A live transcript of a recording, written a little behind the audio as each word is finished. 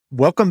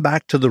Welcome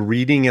back to the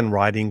Reading and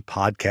Writing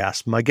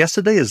Podcast. My guest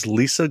today is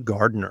Lisa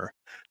Gardner.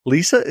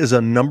 Lisa is a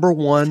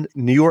 #1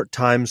 New York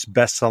Times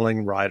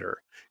bestselling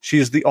writer. She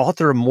is the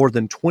author of more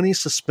than 20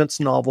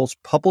 suspense novels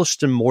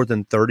published in more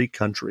than 30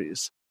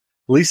 countries.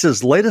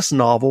 Lisa's latest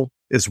novel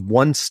is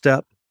One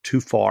Step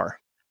Too Far.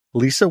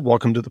 Lisa,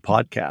 welcome to the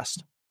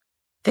podcast.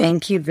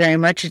 Thank you very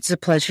much. It's a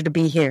pleasure to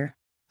be here.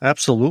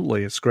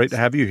 Absolutely. It's great to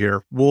have you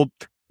here. Well,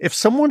 if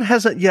someone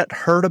hasn't yet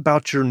heard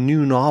about your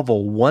new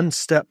novel, One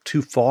Step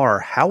Too Far,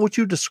 how would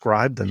you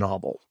describe the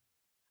novel?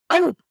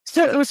 Oh,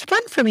 so it was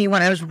fun for me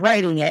when I was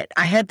writing it.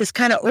 I had this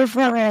kind of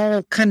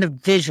overall kind of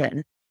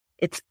vision.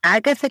 It's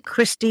Agatha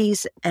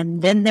Christie's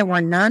And Then There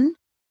Were None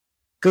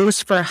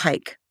goes for a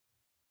hike.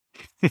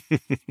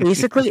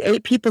 Basically,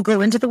 8 people go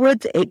into the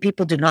woods, 8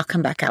 people do not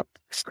come back out.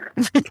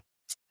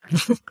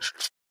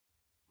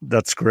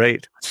 That's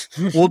great.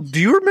 Well, do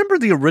you remember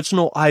the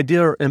original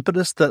idea or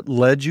impetus that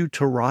led you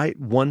to write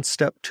One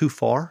Step Too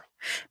Far?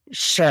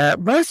 Sure.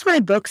 Most of my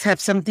books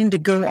have something to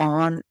go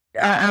on,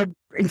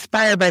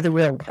 inspired by the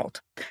real world.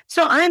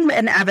 So I'm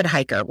an avid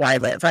hiker where I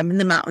live. I'm in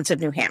the mountains of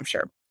New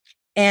Hampshire.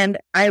 And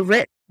I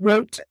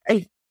wrote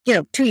 2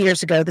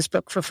 years ago, this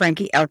book for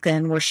Frankie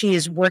Elkin, where she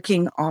is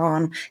working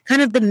on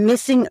kind of the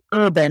missing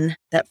urban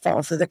that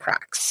falls through the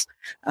cracks.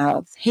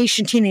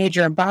 Haitian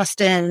teenager in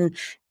Boston,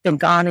 been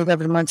gone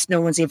 11 months,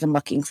 no one's even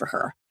looking for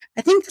her.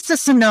 I think that's a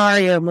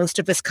scenario most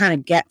of us kind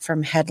of get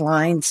from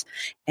headlines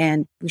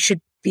and we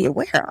should be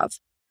aware of.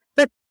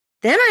 But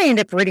then I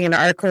ended up reading an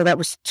article that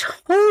was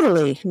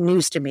totally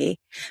news to me,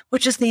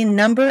 which is the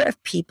number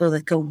of people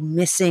that go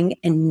missing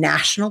in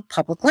national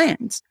public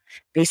lands,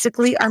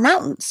 basically our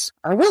mountains,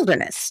 our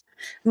wilderness.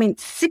 I mean,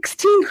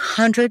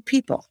 1,600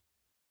 people.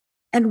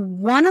 And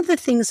one of the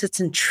things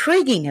that's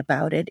intriguing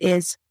about it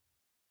is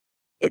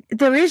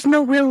there is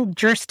no real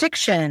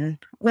jurisdiction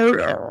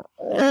or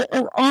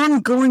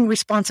ongoing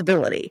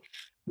responsibility.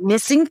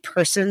 Missing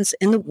persons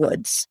in the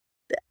woods,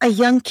 a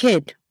young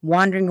kid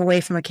wandering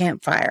away from a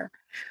campfire,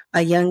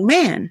 a young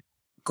man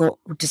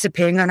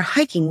disappearing on a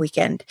hiking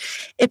weekend.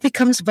 It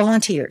becomes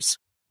volunteers.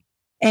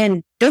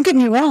 And don't get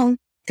me wrong,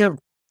 they're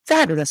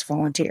fabulous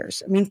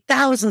volunteers. I mean,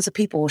 thousands of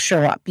people will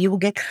show up. You will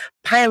get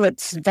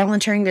pilots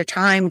volunteering their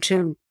time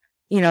to,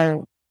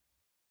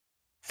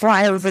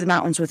 fly over the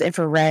mountains with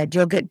infrared.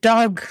 You'll get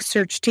dog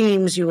search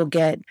teams. You will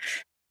get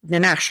the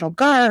National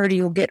Guard.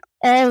 You'll get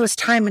all this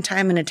time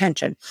and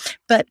attention.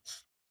 But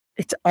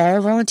it's all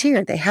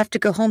volunteer. They have to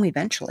go home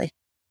eventually.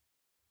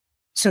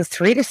 So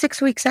 3 to 6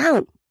 weeks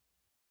out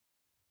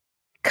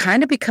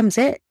kind of becomes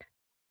it.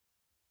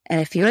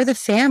 And if you're the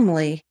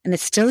family and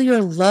it's still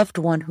your loved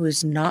one who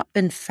has not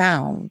been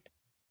found,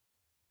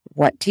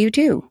 what do you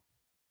do?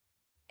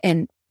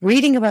 And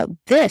reading about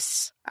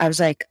this, I was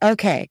like,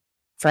 okay,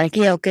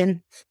 Frankie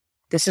Elkin,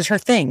 this is her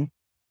thing.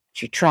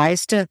 She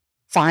tries to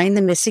find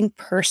the missing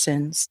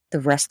persons the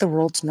rest of the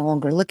world's no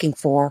longer looking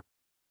for.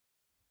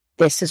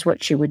 This is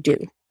what she would do.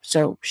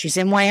 So she's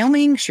in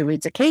Wyoming. She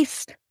reads a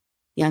case.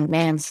 Young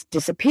man's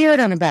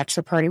disappeared on a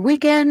bachelor party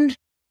weekend.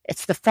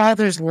 It's the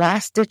father's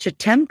last-ditch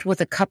attempt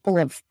with a couple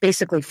of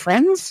basically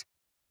friends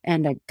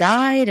and a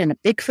guide and a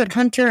Bigfoot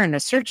hunter and a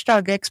search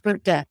dog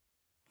expert.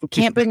 We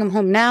can't bring him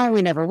home now.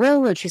 We never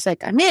will. And she's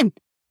like, I'm in.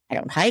 I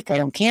don't hike. I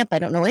don't camp. I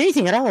don't know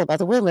anything at all about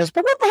the wilderness,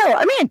 but what the hell?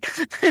 I'm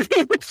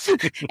in.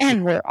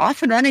 And we're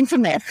off and running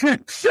from there.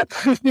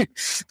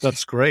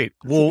 That's great.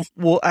 Well,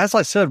 as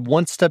I said,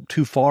 One Step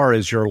Too Far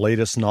is your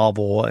latest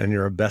novel and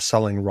you're a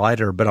best-selling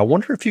writer, but I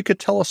wonder if you could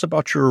tell us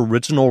about your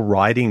original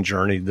writing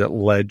journey that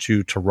led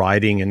you to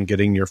writing and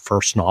getting your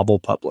first novel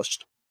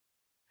published.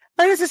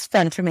 Well, this is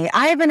fun for me.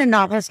 I've been a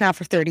novelist now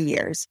for 30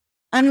 years.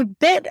 I'm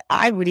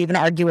I would even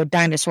argue, a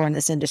dinosaur in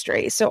this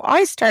industry. So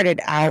I started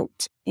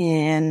out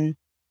in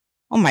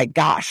like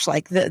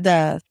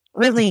the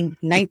early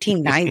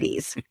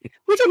 1990s.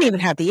 We didn't even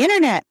have the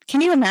internet.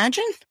 Can you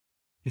imagine?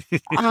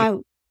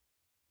 And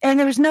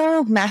there was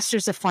no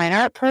Masters of Fine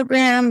Art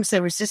programs.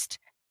 There was just,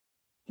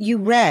 you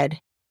read.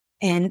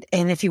 And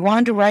if you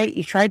wanted to write,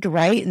 you tried to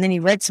write, and then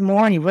you read some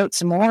more and you wrote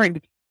some more. And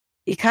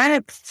you kind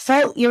of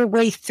felt your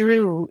way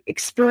through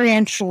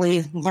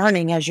experientially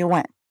learning as you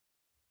went.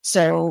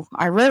 So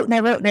I wrote and I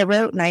wrote and I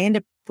wrote, and I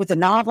ended up with a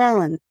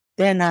novel. And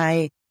then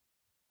I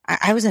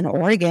was in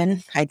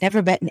Oregon. I'd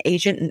never met an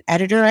agent and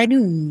editor. I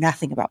knew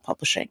nothing about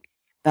publishing,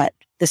 but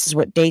this is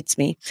what dates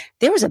me.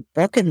 There was a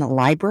book in the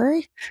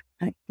library.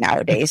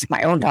 Nowadays,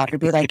 my own daughter would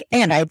be like,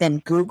 and I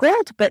then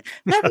Googled, but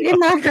that didn't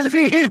matter.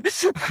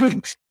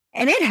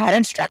 And it had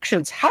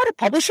instructions how to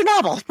publish a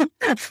novel.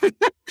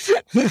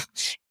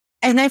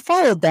 And I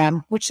followed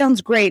them, which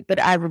sounds great, but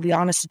I will be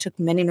honest, it took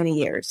many, many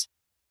years.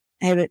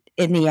 And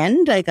in the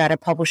end, I got a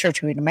publisher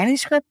to read a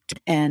manuscript,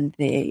 and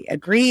they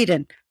agreed,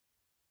 and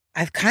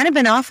I've kind of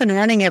been off and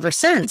running ever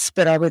since,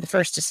 but I'll be the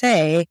first to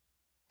say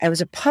I was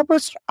a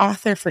published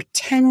author for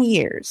 10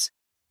 years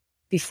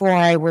before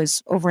I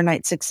was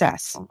overnight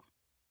success.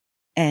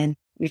 And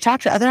you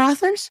talk to other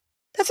authors,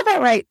 that's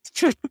about right.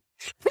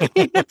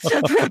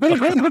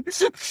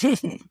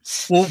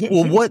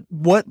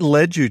 What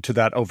led you to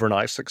that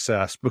overnight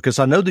success? Because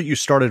I know that you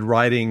started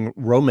writing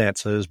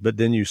romances, but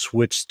then you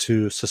switched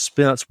to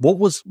suspense. What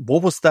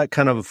was that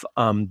kind of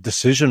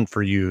decision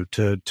for you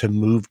to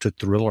move to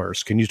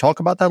thrillers? Can you talk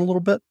about that a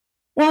little bit?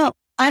 Well,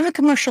 I'm a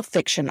commercial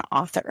fiction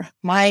author.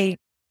 My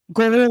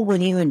goal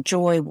when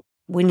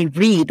you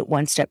read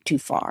One Step Too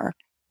Far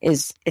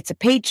is it's a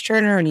page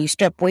turner and you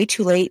step way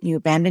too late and you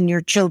abandon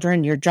your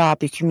children, your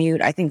job, your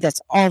commute. I think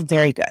that's all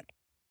very good.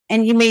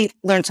 And you may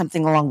learn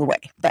something along the way,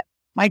 but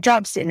my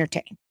job's to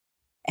entertain.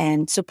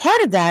 And so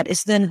part of that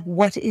is then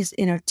what is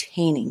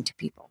entertaining to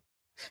people.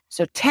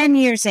 So 10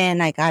 years in,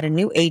 I got a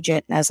new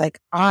agent and I was like,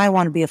 I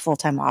want to be a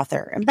full-time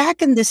author. And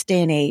back in this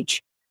day and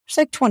age, it's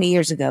like 20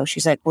 years ago,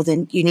 she's like, well,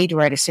 then you need to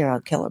write a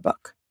serial killer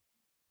book.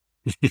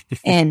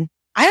 And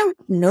I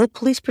don't know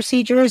police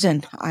procedures,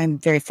 and I'm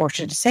very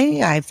fortunate to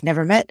say I've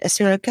never met a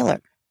serial killer.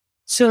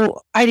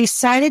 So I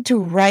decided to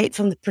write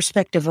from the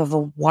perspective of a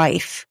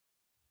wife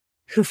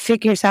who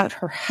figures out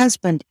her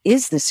husband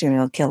is the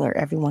serial killer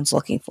everyone's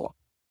looking for.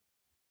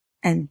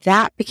 And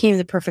that became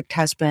the perfect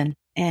husband,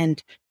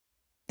 and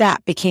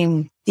that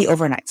became the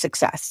overnight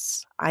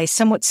success. I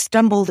somewhat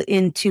stumbled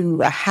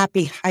into a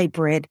happy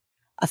hybrid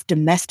of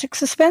domestic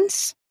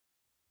suspense.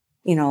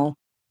 You know,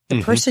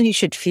 the person you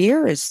should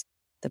fear is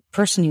the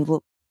person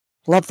you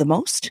love the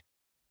most,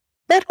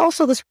 but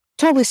also this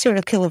totally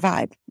serial killer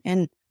vibe.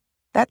 And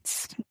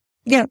that's,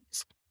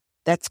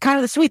 that's kind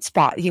of the sweet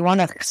spot. You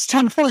want to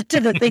stumble into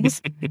the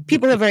things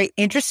people are very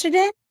interested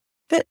in,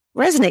 but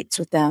resonates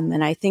with them.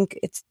 And I think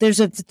there's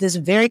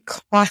a very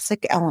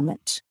classic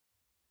element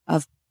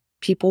of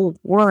people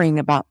worrying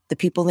about the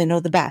people they know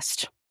the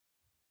best.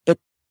 But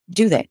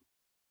do they?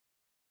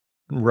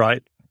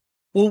 Right.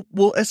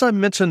 Well, as I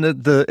mentioned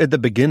at the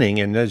beginning,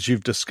 and as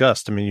you've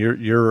discussed, I mean,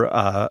 you're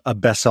a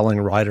best-selling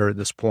writer at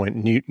this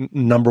point,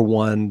 number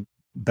one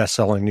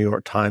best-selling New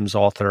York Times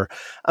author.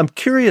 I'm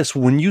curious,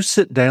 when you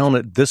sit down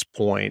at this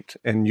point,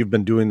 and you've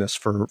been doing this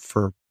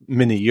for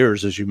many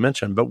years, as you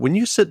mentioned, but when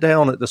you sit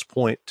down at this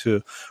point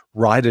to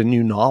write a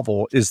new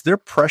novel, is there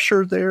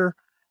pressure there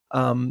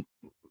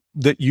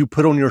that you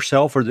put on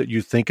yourself or that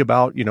you think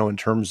about, in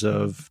terms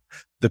of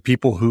the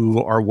people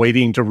who are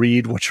waiting to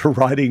read what you're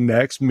writing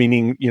next,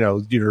 meaning,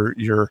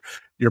 your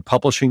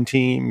publishing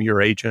team,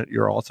 your agent,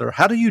 your author?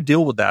 How do you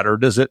deal with that? Or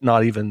does it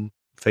not even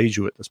faze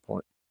you at this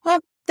point? Well,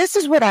 this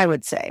is what I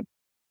would say.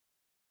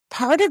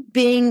 Part of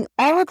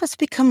all of us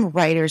become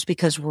writers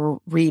because we're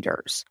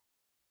readers.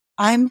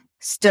 I'm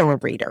still a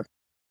reader.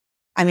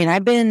 I mean,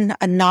 I've been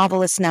a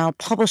novelist now,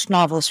 published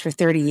novelist for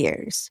 30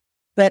 years,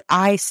 but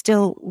I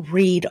still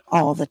read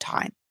all the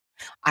time.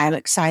 I'm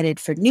excited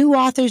for new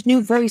authors,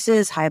 new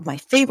voices. I have my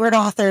favorite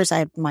authors. I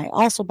have my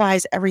also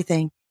buys,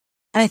 everything.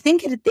 And I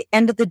think at the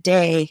end of the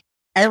day,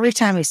 every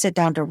time I sit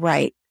down to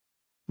write,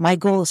 my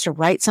goal is to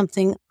write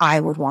something I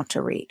would want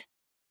to read.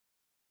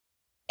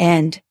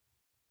 And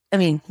I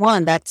mean,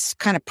 one, that's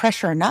kind of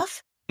pressure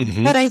enough,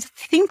 but I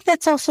think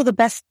that's also the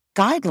best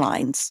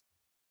guidelines.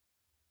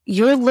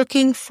 You're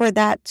looking for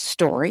that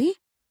story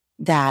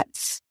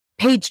that's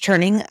page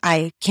turning.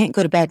 I can't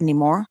go to bed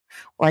anymore,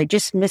 or I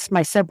just missed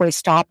my subway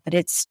stop, but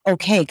it's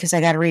okay because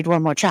I got to read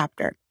one more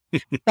chapter.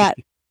 But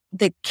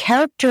the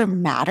character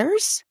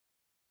matters.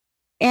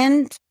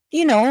 And,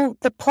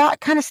 the plot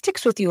kind of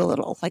sticks with you a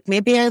little. Like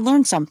maybe I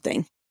learned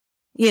something,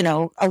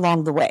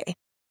 along the way.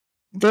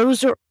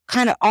 Those are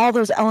kind of all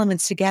those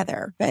elements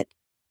together. But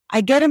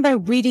I get them by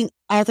reading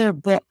other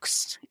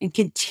books and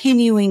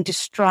continuing to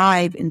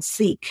strive and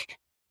seek.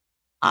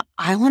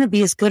 I want to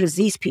be as good as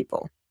these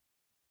people.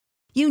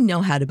 You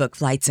know how to book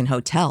flights and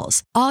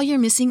hotels. All you're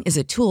missing is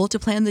a tool to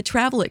plan the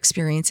travel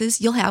experiences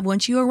you'll have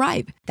once you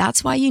arrive.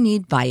 That's why you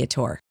need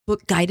Viator.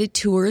 Book guided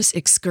tours,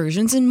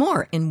 excursions, and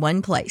more in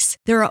one place.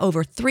 There are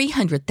over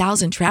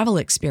 300,000 travel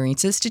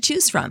experiences to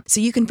choose from,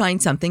 so you can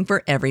find something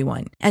for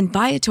everyone. And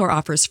Viator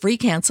offers free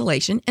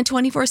cancellation and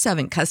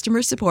 24/7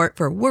 customer support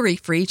for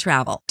worry-free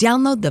travel.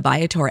 Download the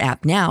Viator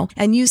app now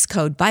and use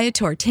code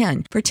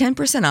Viator10 for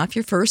 10% off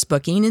your first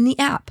booking in the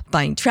app.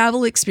 Find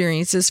travel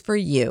experiences for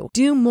you.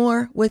 Do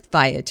more with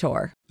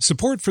Viator.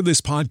 Support for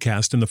this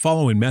podcast and the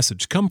following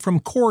message come from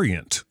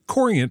Corient.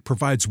 Corient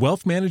provides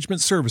wealth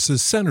management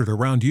services centered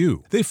around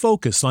you. They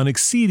focus on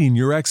exceeding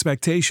your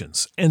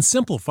expectations and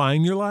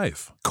simplifying your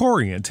life.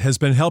 Corient has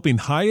been helping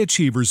high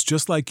achievers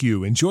just like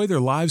you enjoy their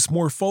lives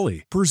more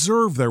fully,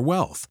 preserve their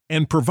wealth,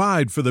 and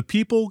provide for the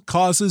people,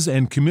 causes,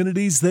 and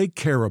communities they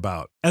care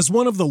about. As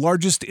one of the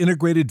largest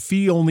integrated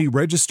fee-only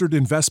registered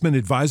investment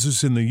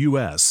advisors in the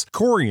U.S.,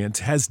 Corient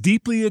has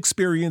deeply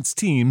experienced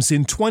teams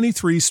in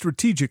 23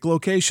 strategic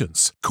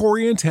locations.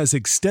 Corient has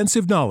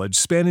extensive knowledge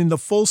spanning the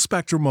full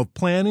spectrum of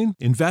planning,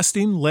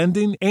 investing,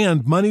 lending,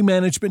 and money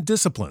management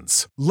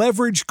disciplines.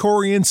 Leverage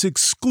Corient's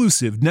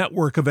exclusive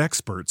network of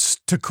experts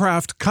to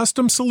craft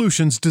custom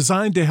solutions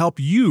designed to help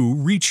you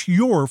reach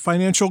your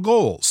financial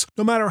goals,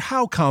 no matter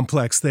how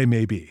complex they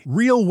may be.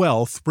 Real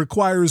wealth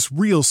requires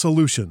real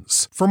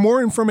solutions. For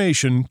more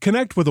information,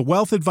 connect with a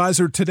wealth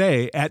advisor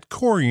today at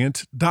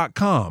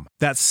Corient.com.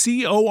 That's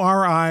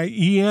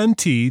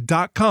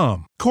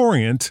Corient.com.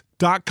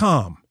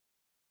 Corient.com.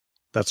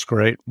 That's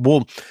great.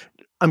 Well,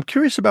 I'm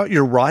curious about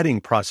your writing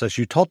process.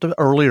 You talked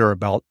earlier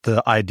about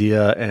the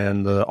idea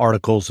and the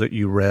articles that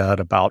you read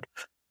about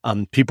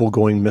people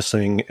going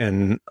missing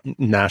in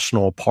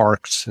national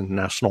parks and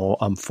national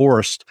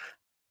forests.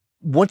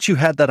 Once you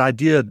had that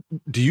idea,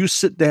 do you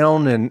sit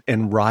down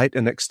and write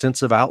an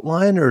extensive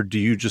outline, or do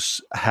you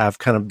just have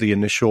kind of the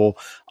initial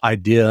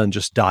idea and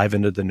just dive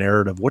into the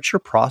narrative? What's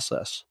your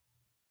process?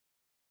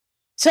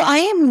 So I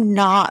am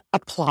not a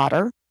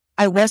plotter.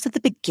 I was at the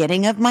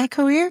beginning of my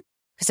career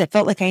because I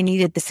felt like I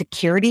needed the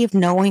security of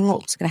knowing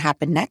what was going to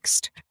happen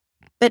next.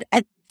 But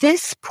at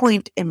this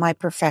point in my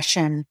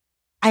profession,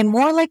 I'm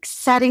more like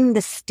setting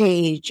the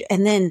stage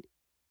and then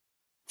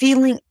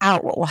feeling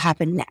out what will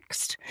happen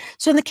next.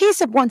 So in the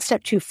case of One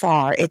Step Too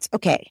Far, it's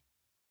okay.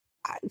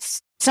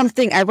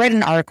 Something, I read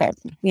an article,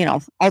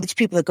 all these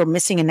people that go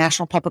missing in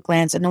national public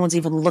lands and no one's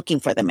even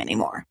looking for them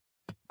anymore.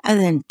 And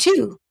then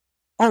 2,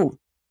 I'm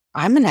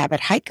an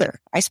avid hiker.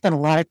 I spend a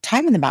lot of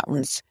time in the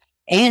mountains.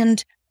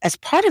 And as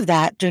part of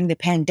that, during the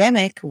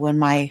pandemic, when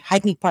my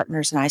hiking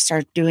partners and I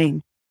started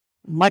doing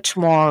much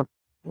more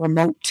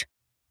remote,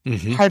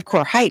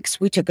 hardcore hikes,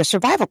 we took a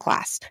survival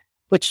class,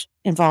 which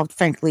involved,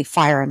 frankly,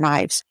 fire and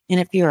knives. And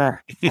if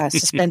you're a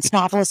suspense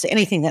novelist,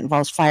 anything that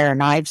involves fire and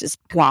knives is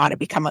got to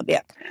become a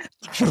bit.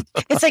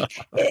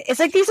 It's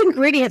like these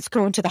ingredients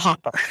go into the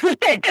hopper.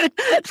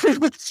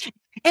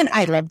 And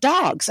I love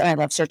dogs, and I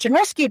love search and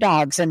rescue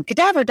dogs and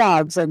cadaver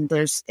dogs. And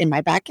there's in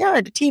my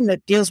backyard a team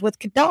that deals with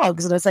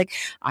dogs. And I was like,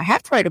 I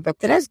have to write a book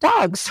that has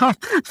dogs.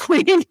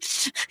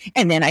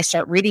 And then I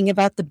start reading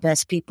about the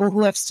best people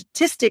who have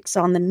statistics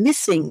on the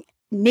missing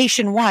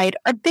nationwide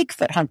are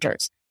Bigfoot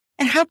hunters.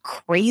 And how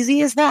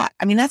crazy is that?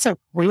 I mean, that's a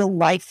real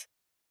life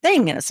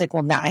thing. And it's like,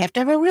 well, now I have to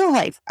have a real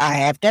life. I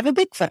have to have a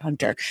Bigfoot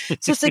hunter.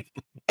 So it's like,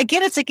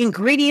 again, it's like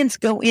ingredients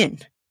go in.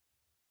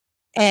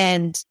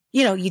 And,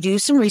 you do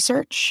some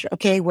research.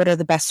 Okay, what are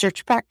the best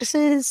search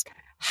practices?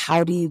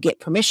 How do you get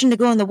permission to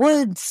go in the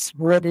woods?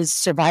 What does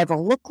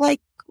survival look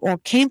like? Or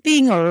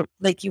camping, or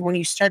like when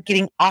you start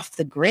getting off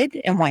the grid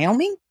in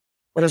Wyoming,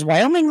 what does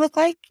Wyoming look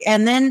like?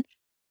 And then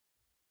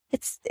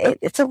it's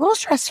a little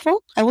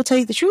stressful. I will tell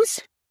you the truth.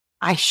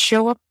 I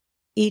show up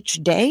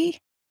each day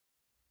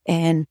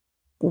and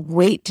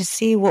wait to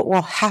see what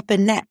will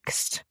happen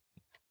next.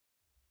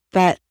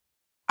 But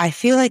I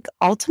feel like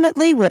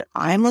ultimately what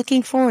I'm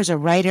looking for as a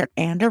writer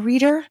and a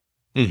reader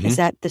is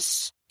that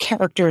the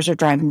characters are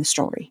driving the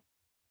story.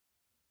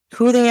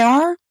 Who they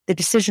are, the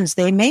decisions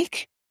they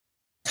make,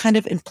 kind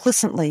of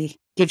implicitly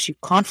gives you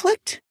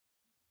conflict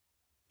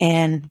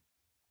and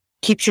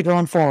keeps you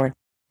going forward.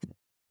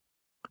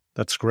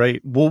 That's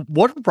great. Well,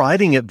 what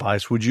writing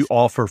advice would you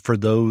offer for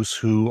those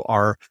who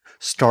are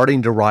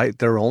starting to write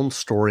their own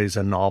stories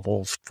and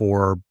novels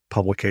for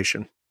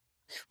publication?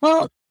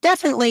 Well,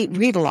 definitely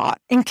read a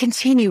lot and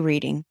continue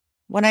reading.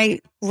 When I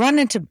run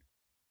into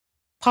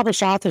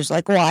published authors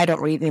like, well, I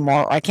don't read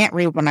anymore, or I can't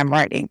read when I'm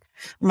writing.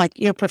 I'm like,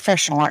 you're a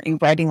professional. Aren't you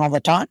writing all the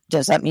time?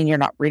 Does that mean you're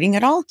not reading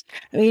at all?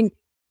 I mean,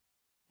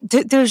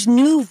 there's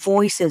new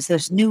voices,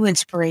 there's new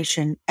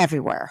inspiration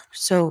everywhere.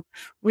 So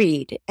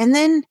read. And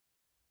then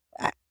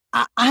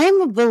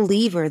I'm a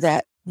believer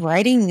that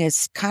writing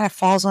is kind of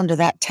falls under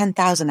that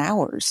 10,000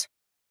 hours.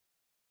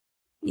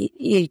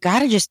 You got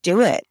to just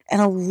do it. And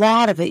a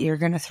lot of it you're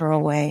going to throw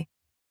away.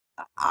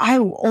 I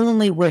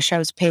only wish I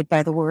was paid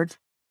by the word.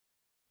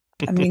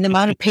 I mean, the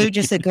amount of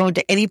pages that go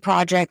into any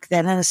project,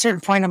 then at a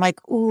certain point, I'm like,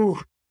 ooh.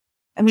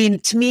 I mean,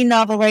 to me,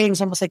 novel writing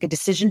is almost like a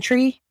decision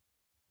tree.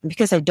 And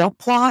because I don't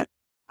plot,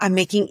 I'm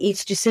making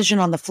each decision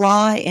on the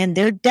fly. And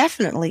they're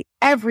definitely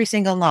every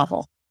single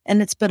novel.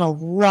 And it's been a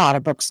lot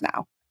of books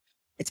now.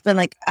 It's been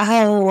like,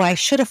 oh, I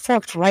should have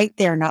forked right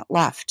there, not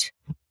left.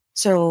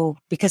 So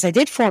because I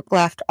did fork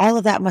left, all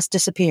of that must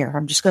disappear.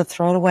 I'm just going to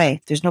throw it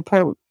away. There's no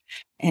point,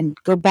 and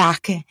go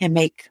back and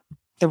make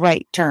the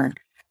right turn.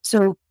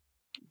 So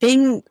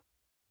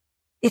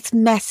it's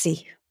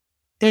messy.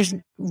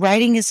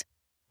 Writing is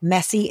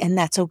messy, and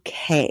that's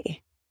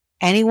okay.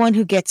 Anyone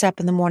who gets up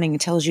in the morning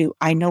and tells you,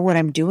 I know what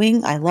I'm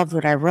doing, I love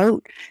what I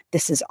wrote,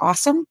 this is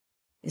awesome,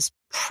 is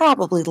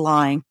probably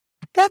lying.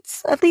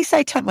 That's, at least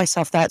I tell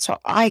myself that so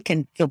I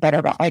can feel better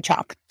about my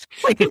job.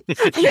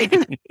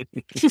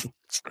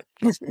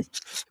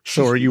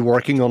 So are you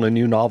working on a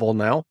new novel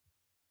now?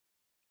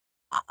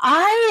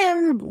 I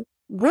am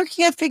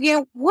working on figuring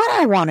out what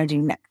I want to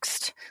do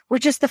next. We're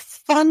just the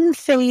fun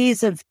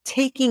phase of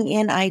taking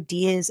in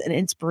ideas and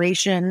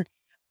inspiration,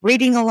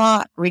 reading a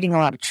lot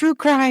of true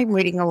crime,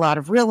 reading a lot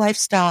of real life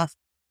stuff,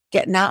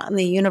 getting out in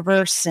the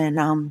universe. And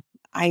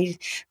I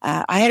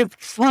had a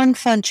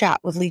fun chat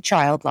with Lee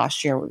Child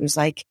last year. It was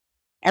like,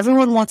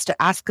 everyone wants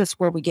to ask us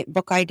where we get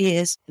book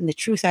ideas. And the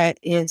truth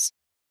is,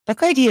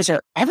 book ideas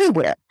are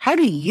everywhere. How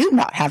do you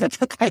not have a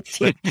book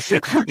idea?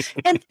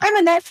 And I'm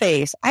in that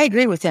phase. I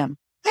agree with him.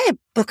 I have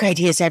book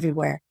ideas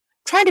everywhere.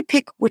 Trying to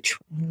pick which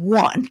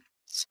one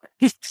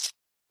is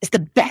the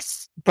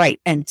best bright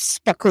and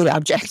sparkly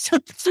objects.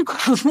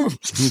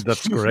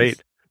 That's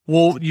great.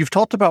 Well, you've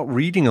talked about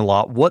reading a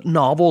lot. What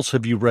novels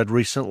have you read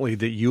recently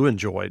that you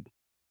enjoyed?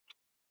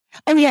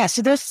 Oh, yeah.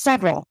 So there's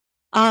several.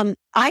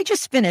 I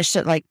just finished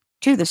at like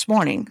 2 this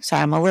morning. So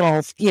I'm a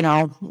little,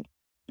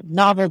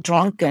 novel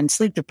drunk and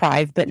sleep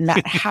deprived, but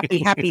not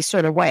happy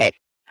sort of way.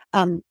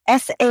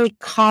 S.A.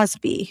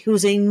 Cosby,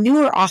 who's a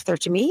newer author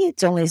to me.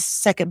 It's only his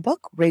second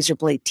book,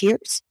 Razorblade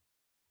Tears.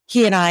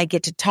 He and I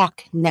get to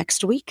talk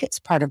next week. It's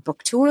part of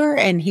book tour,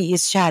 and he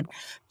has had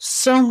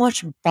so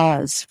much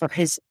buzz for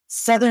his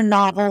Southern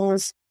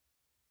novels,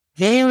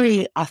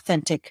 very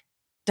authentic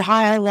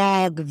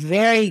dialogue,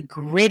 very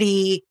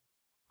gritty.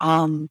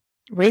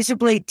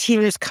 Razorblade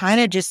Tears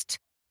kind of just,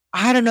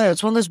 I don't know,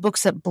 it's one of those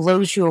books that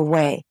blows you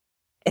away.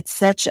 It's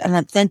such an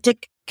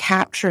authentic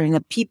capturing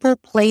of people,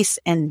 place,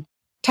 and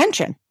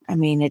tension. I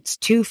mean, it's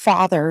two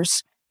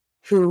fathers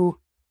who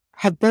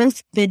have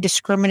both been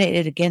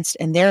discriminated against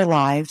in their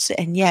lives,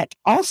 and yet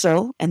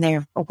also, and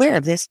they're aware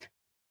of this,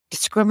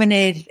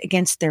 discriminated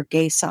against their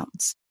gay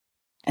sons.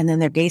 And then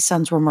their gay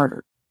sons were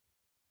murdered.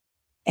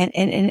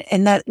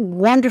 And that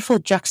wonderful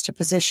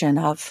juxtaposition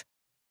of,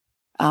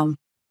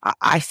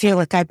 I feel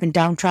like I've been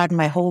downtrodden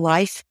my whole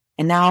life.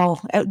 And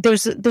now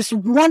there's this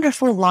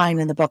wonderful line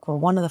in the book where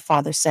one of the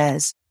fathers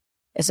says,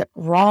 "Is it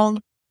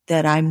wrong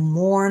that I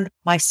mourned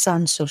my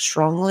son so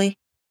strongly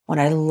when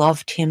I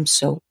loved him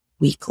so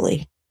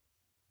weakly?"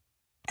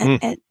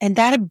 And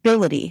that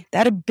ability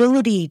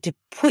to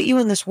put you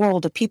in this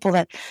world of people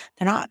that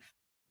they're not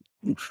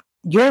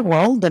your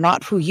world, they're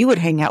not who you would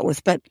hang out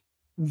with, but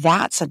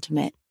that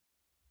sentiment,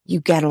 you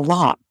get a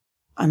lot.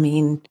 I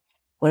mean,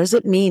 what does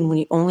it mean when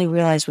you only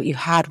realize what you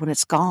had when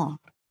it's gone?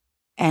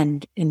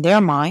 And in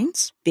their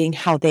minds, being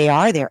how they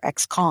are, they're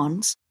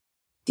ex-cons,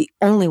 the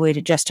only way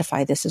to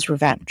justify this is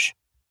revenge.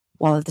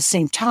 While at the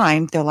same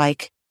time, they're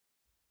like,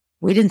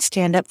 we didn't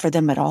stand up for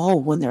them at all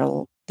when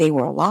they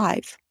were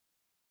alive.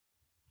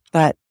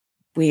 But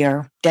we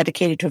are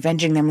dedicated to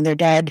avenging them when they're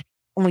dead.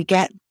 And we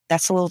get,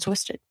 that's a little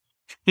twisted.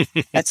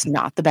 That's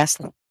not the best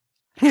thing.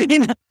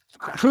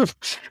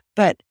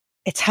 But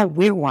it's how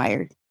we're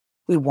wired.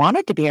 We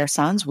wanted to be our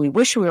sons. We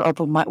wish we were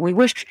open-minded. We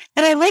wish,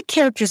 and I like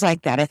characters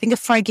like that. I think of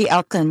Frankie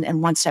Elkin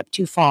and One Step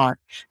Too Far.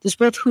 There's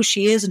both who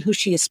she is and who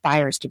she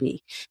aspires to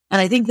be. And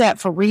I think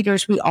that for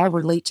readers, we all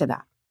relate to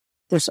that.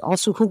 There's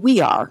also who we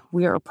are.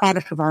 We are a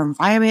product of our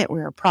environment.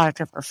 We're a product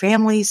of our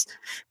families.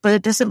 But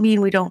it doesn't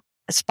mean we don't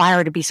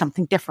aspire to be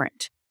something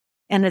different.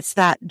 And it's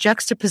that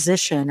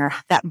juxtaposition or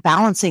that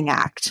balancing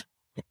act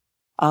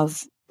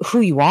of who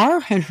you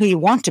are and who you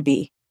want to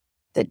be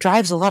that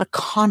drives a lot of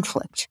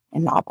conflict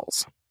in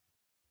novels.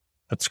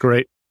 That's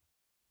great.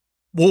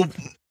 Well,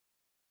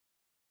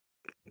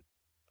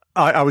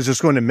 I was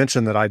just going to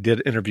mention that I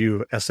did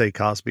interview S.A.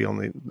 Cosby on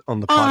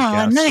the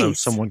podcast, nice.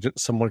 So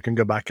someone can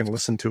go back and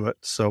listen to it.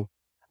 So,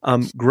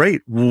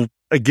 great. Well,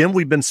 again,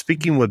 we've been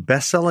speaking with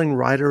best-selling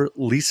writer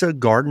Lisa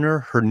Gardner.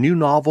 Her new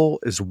novel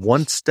is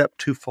One Step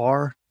Too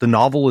Far. The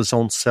novel is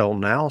on sale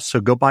now, so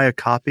go buy a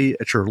copy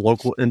at your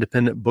local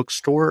independent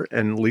bookstore.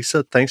 And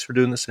Lisa, thanks for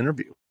doing this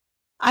interview.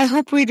 I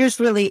hope readers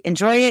really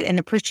enjoy it and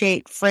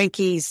appreciate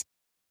Frankie's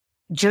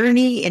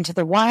journey into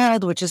the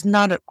wild, which is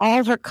not at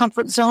all her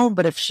comfort zone.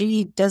 But if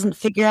she doesn't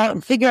figure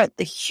out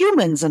the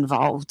humans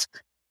involved,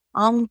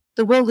 the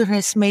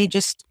wilderness may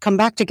just come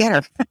back to get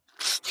her.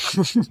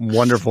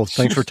 Wonderful.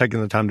 Thanks for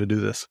taking the time to do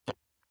this.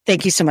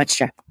 Thank you so much,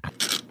 Jeff.